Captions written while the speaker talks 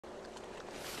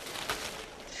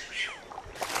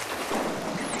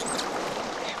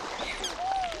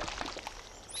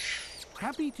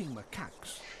Cloth-eating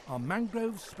macaques are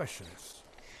mangrove specialists.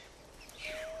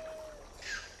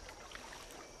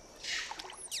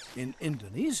 In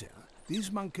Indonesia,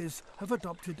 these monkeys have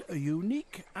adopted a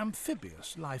unique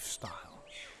amphibious lifestyle.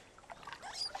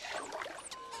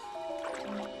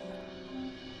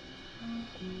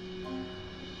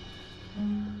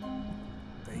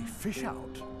 They fish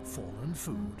out fallen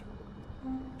food.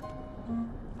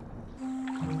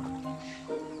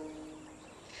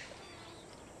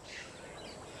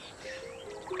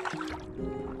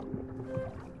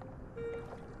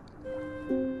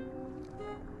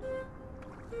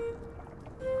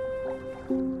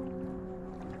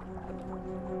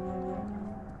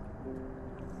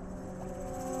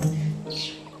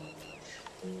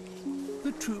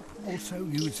 The troop also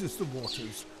uses the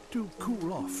waters to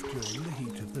cool off during the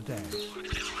heat of the day.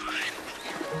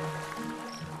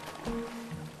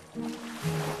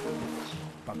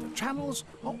 But the channels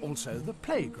are also the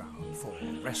playground for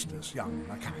restless young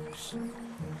macaques.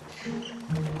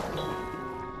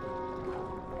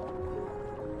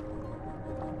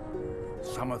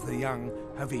 Some of the young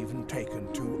have even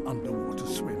taken to underwater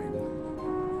swimming.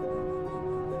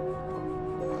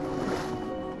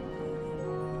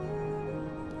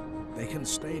 They can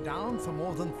stay down for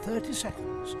more than 30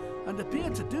 seconds and appear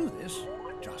to do this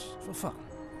just for fun.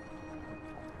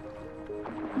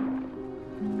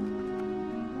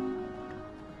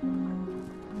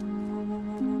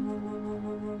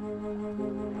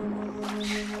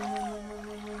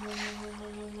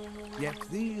 Yet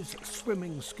these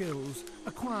swimming skills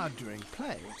acquired during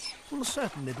play will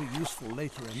certainly be useful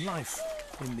later in life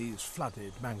in these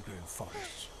flooded mangrove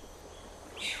forests.